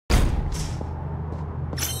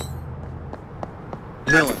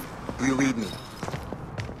Nilin, do you read me?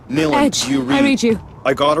 Nilin, Edge, do you read? I read you.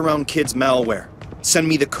 I got around kids' malware. Send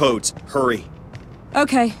me the codes. Hurry.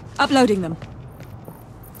 Okay, uploading them.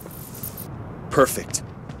 Perfect.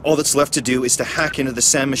 All that's left to do is to hack into the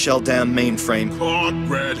San Michel Dam mainframe. Caught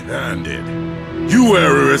red-handed. You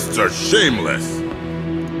errorists are shameless.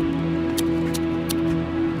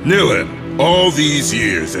 Nilin, all these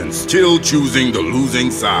years and still choosing the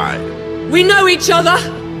losing side. We know each other!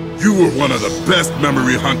 You were one of the best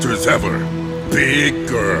memory hunters ever. Big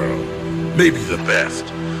girl. Maybe the best,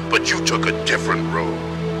 but you took a different road.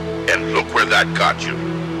 And look where that got you.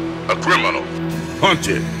 A criminal.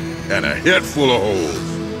 Hunted. And a head full of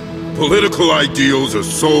holes. Political ideals are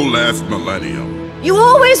so last millennium. You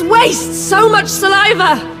always waste so much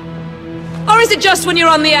saliva! Or is it just when you're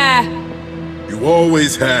on the air? You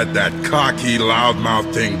always had that cocky,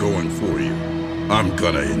 loudmouth thing going for you. I'm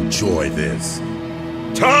gonna enjoy this.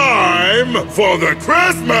 Time for the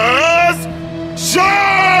Christmas show!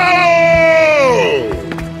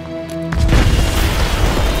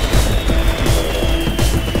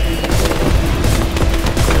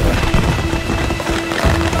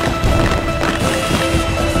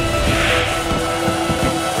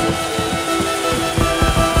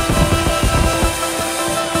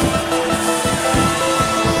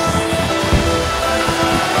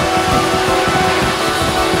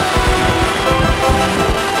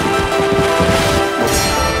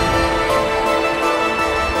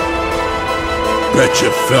 Bet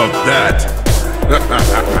you felt that.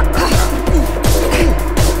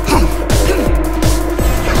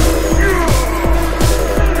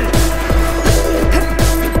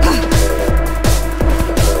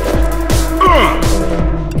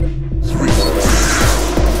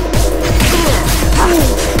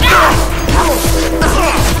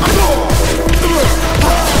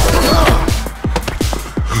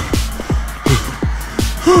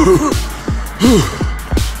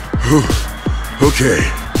 Okay,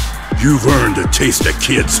 you've earned a taste of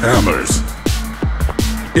kids' hammers.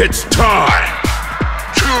 It's time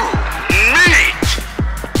to meet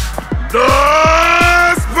the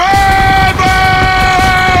Spider!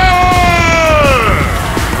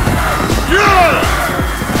 Yeah!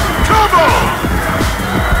 Come on!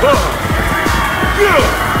 Yeah!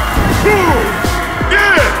 Who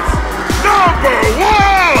is number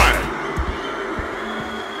one?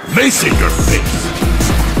 Macing your face!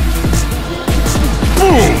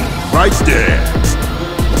 Boom! Right there!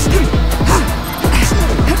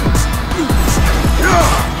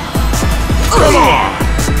 Come on!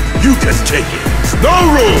 You can take it! No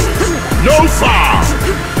rules! No foul!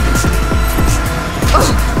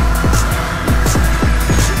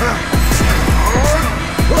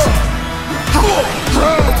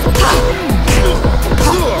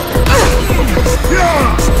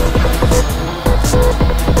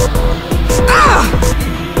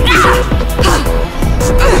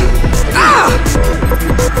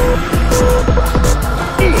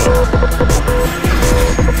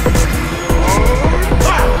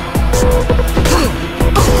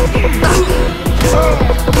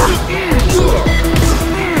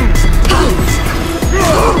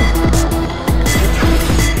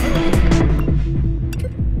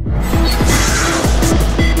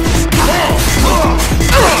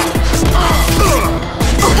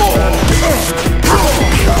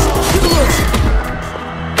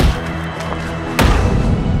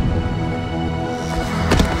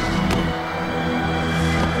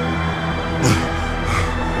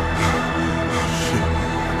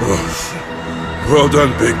 Well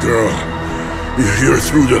done, big girl. You're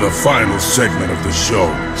through to the final segment of the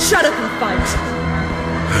show. Shut up and fight!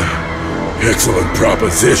 Excellent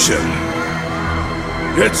proposition.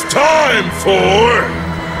 It's time for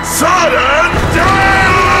sudden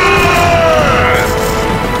death!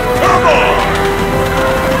 Come on!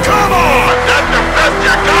 Come on! That's the best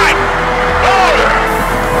you got! Louder!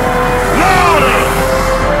 Louder!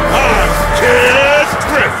 It's Kids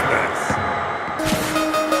Christmas!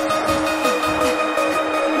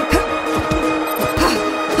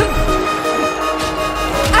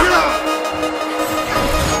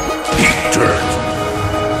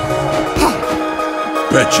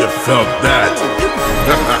 Bet you felt that.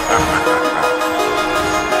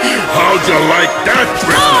 How'd you like that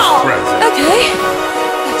Christmas present? Okay.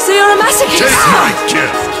 So you're a masochist? Take my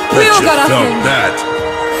gift. We Bet all you got our felt thing. that.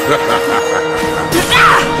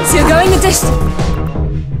 So you're going the distance.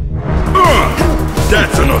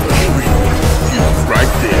 That's another free use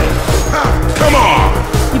right there. Come on.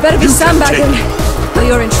 You better be You can sandbagging, take or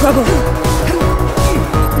you're in trouble.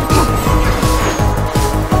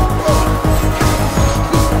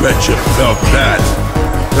 Bet you felt that.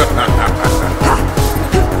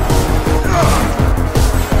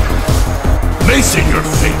 face in your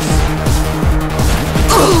face!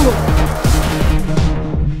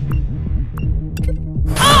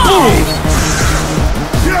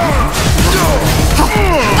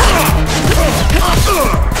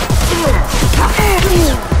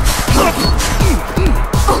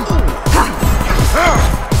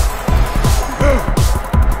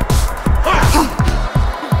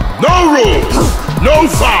 No rules! No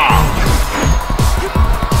foul!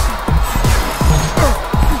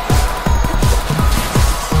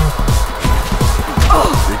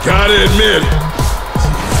 You gotta admit,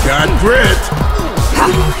 she's got grit.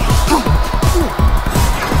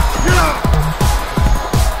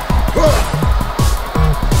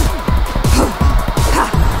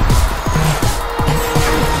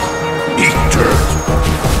 Eat dirt.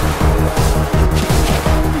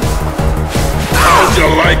 How'd you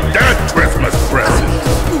like that Christmas present?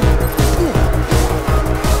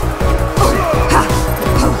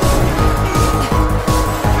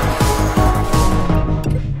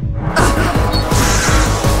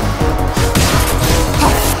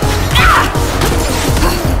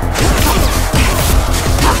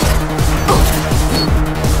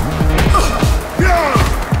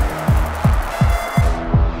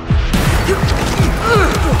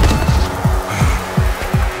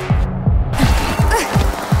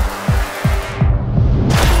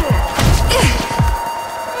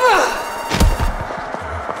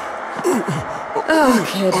 Oh,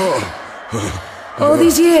 kid. All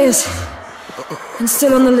these years, and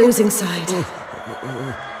still on the losing side.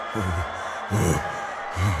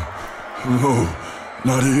 No,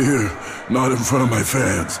 not here. Not in front of my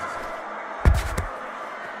fans.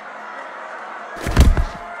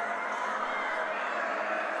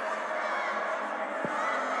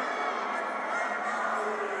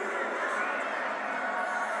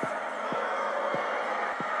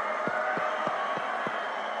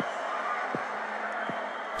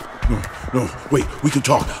 No, wait, we can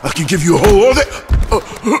talk. I can give you a whole other...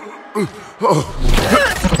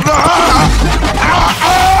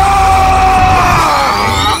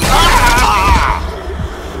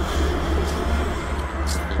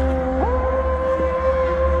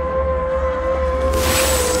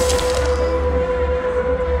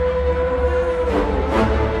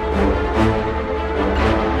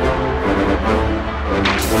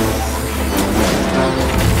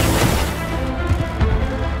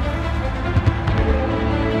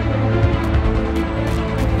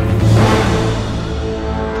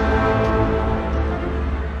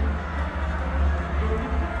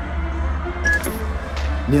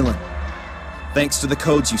 Nilan, thanks to the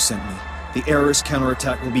codes you sent me, the Error's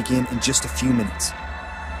counterattack will begin in just a few minutes.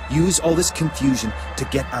 Use all this confusion to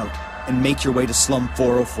get out and make your way to Slum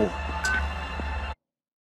 404.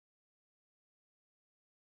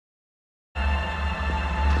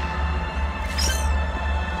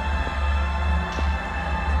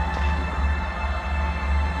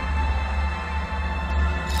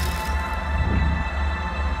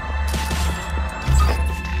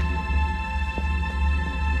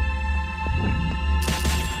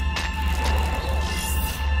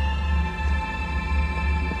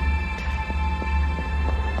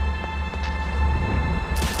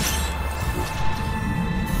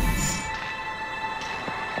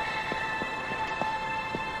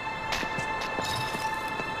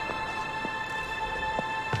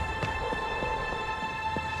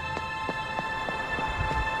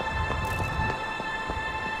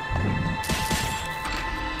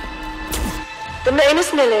 The name is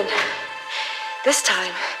Nilin. This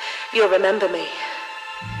time, you'll remember me.